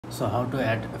So how to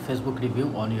add a Facebook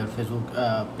review on your Facebook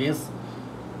page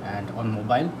and on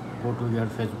mobile. Go to your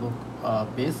Facebook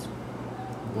page,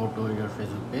 go to your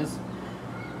Facebook page,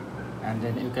 and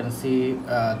then you can see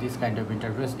this kind of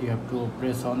interface. You have to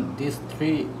press on these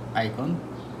three dotted icon.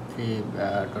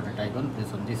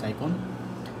 Press on this icon.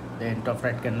 Then top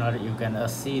right corner you can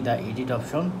see the edit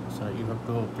option, so you have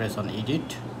to press on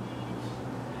edit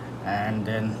and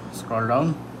then scroll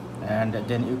down, and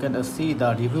then you can see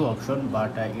the review option,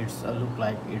 but it's look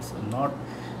like it's not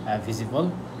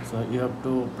visible, so you have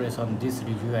to press on this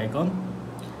review icon.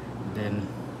 Then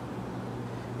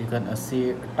you can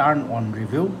see turn on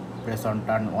review. Press on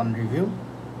turn on review,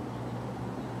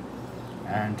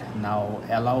 and now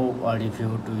allow a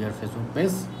review to your Facebook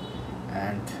page,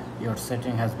 and your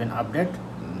setting has been updated.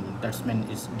 That's mean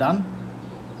it's done.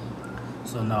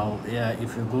 So now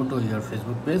if you go to your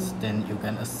Facebook page, then you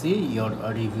can see your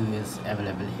review is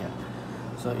available here.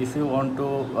 So if you want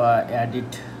to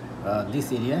edit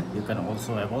this area, you can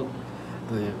also able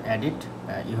to edit.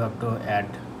 You have to add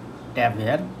tab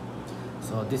here.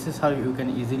 So this is how you can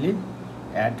easily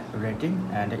add rating,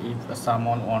 and if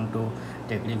someone want to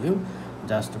take review,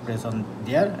 just press on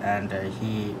there and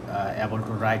he able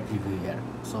to write review here.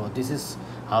 So this is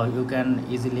how you can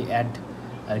easily add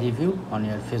a review on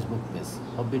your Facebook page.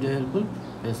 Hope video helpful.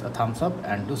 Please a thumbs up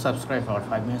and do subscribe for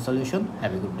 5-minute solution.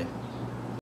 Have a good day.